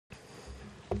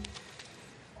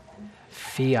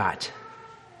Fiat.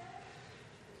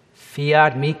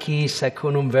 Fiat mihi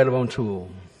secundum verbum tuum.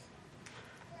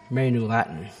 Mary knew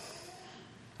Latin,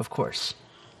 of course.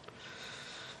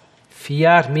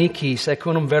 Fiat mihi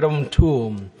secundum verbum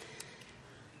tuum.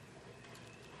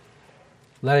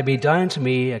 Let it be done to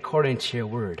me according to your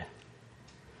word.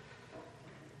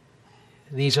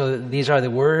 These are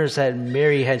the words that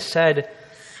Mary had said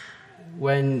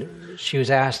when she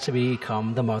was asked to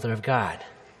become the mother of God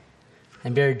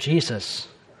and bear Jesus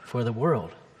for the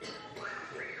world.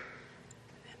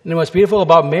 And what's beautiful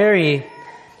about Mary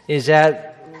is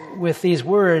that with these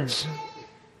words,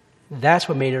 that's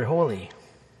what made her holy.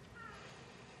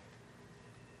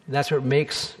 That's what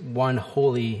makes one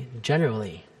holy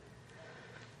generally.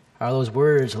 Are those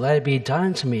words, let it be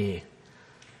done to me.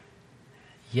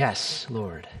 Yes,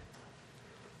 Lord.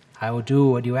 I will do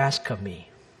what you ask of me.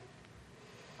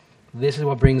 This is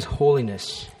what brings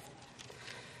holiness.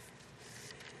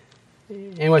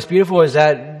 And what's beautiful is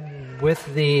that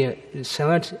with the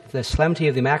solemnity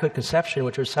of the Immaculate Conception,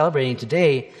 which we're celebrating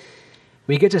today,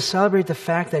 we get to celebrate the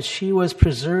fact that she was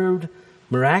preserved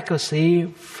miraculously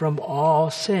from all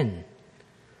sin.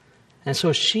 And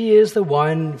so she is the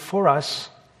one for us,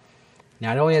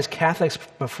 not only as Catholics,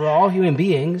 but for all human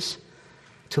beings,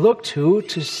 to look to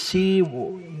see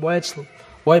what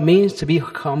it means to be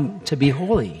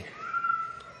holy.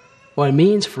 What it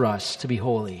means for us to be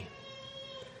holy.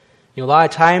 You know, a lot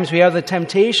of times we have the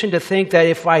temptation to think that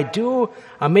if I do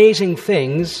amazing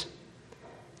things,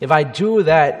 if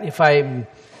I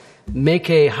make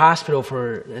a hospital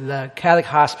for the Catholic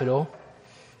hospital,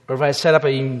 or if I set up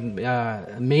an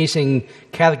amazing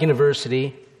Catholic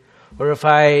university, or if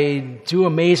I do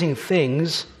amazing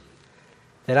things,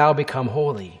 that I'll become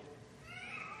holy.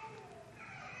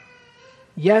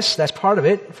 Yes, that's part of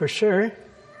it, for sure,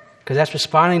 because that's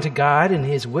responding to God and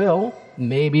His will,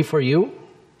 maybe for you.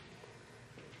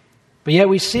 But yet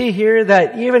we see here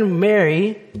that even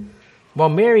Mary, while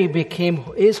Mary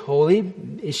is holy,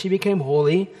 she became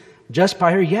holy just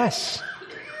by her yes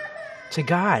to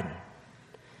God.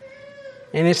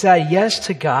 And it's that yes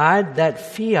to God, that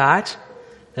fiat,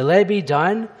 that let it be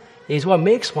done, is what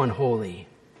makes one holy.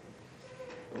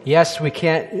 Yes,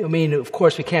 of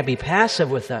course we can't be passive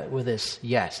with this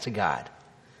yes to God.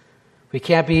 We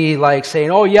can't be like saying,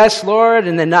 oh yes, Lord,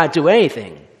 and then not do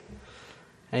anything.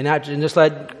 And just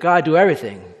let God do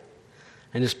everything.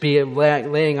 And just be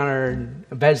laying on our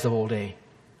beds the whole day.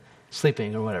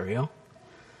 Sleeping or whatever,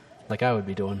 like I would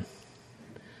be doing.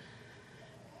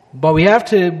 But we have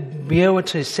to be able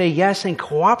to say yes and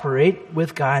cooperate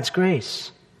with God's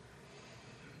grace.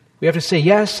 We have to say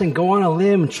yes and go on a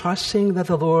limb, trusting that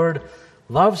the Lord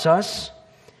loves us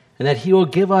and that He will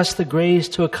give us the grace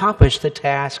to accomplish the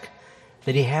task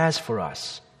that He has for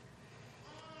us,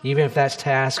 even if that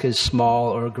task is small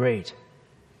or great.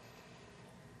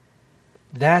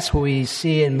 That's what we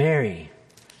see in Mary.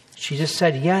 She just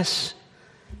said yes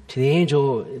to the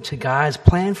angel, to God's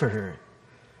plan for her,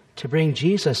 to bring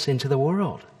Jesus into the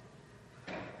world.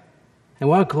 And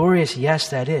what a glorious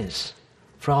yes that is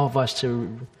for all of us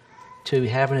to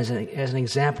have as an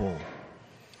example.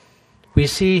 We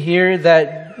see here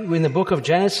that in the book of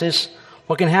Genesis,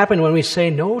 what can happen when we say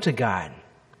no to God?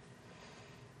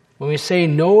 When we say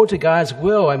no to God's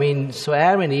will, so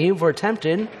Adam and Eve were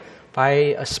tempted by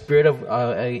a spirit of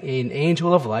an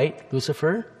angel of light,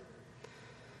 Lucifer,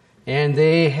 and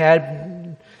they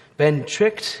had been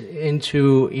tricked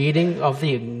into eating of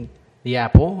the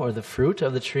apple or the fruit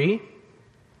of the tree,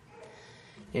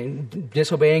 and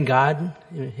disobeying God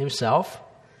Himself.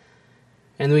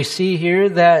 And we see here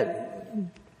that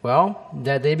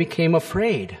they became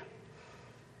afraid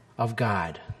of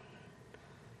God.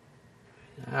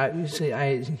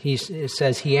 He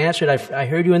says, He answered, I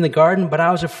heard you in the garden, but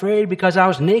I was afraid because I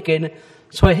was naked,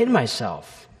 so I hid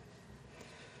myself.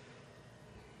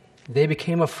 They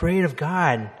became afraid of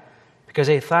God because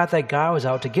they thought that God was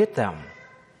out to get them.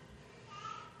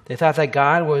 They thought that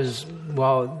God was,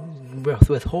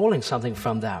 withholding something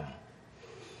from them.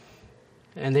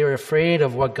 And they were afraid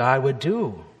of what God would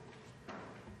do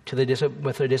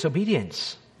with their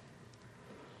disobedience.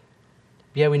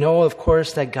 Yet we know, of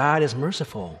course, that God is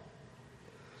merciful.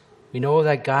 We know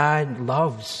that God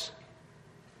loves.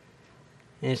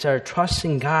 And it's our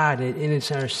trusting God, and it's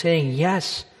our saying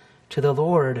yes to the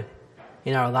Lord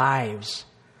in our lives.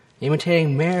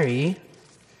 Imitating Mary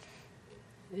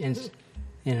in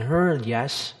her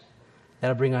yes,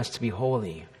 that'll bring us to be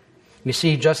holy. We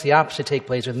see just the opposite take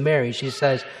place with Mary. She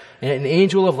says, an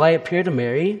angel of light appeared to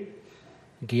Mary,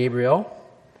 Gabriel.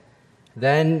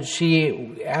 Then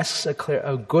she asks a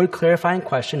good clarifying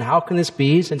question. How can this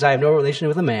be since I have no relation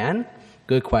with a man?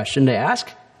 Good question to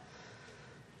ask.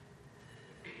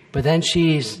 But then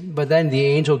the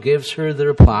angel gives her the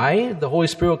reply, the Holy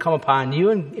Spirit will come upon you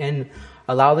and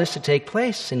allow this to take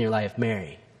place in your life,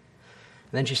 Mary.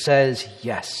 And then she says,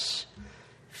 yes,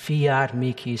 fiat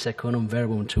mihi secundum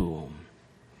verbum tuum.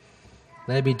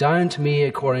 Let it be done to me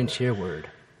according to your word.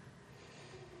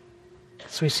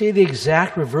 So we see the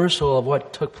exact reversal of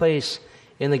what took place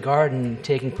in the garden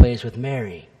taking place with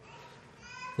Mary.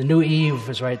 The new Eve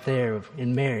was right there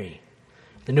in Mary.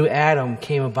 The new Adam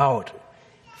came about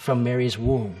from Mary's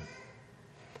womb.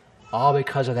 All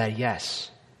because of that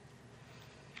yes.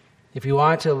 If you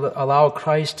want to allow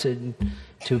Christ to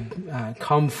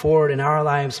come forward in our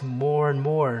lives more and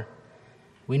more,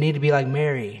 we need to be like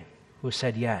Mary, who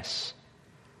said yes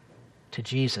to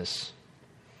Jesus.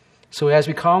 So as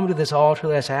we come to this altar,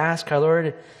 let's ask our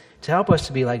Lord to help us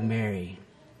to be like Mary.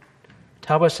 To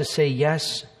help us to say,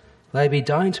 yes, let it be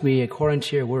done to me according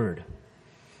to your word.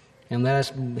 And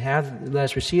let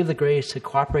us receive the grace to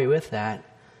cooperate with that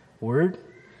word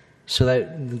so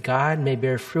that God may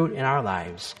bear fruit in our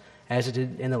lives as it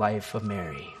did in the life of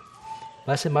Mary.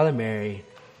 Blessed Mother Mary,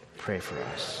 pray for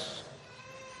us.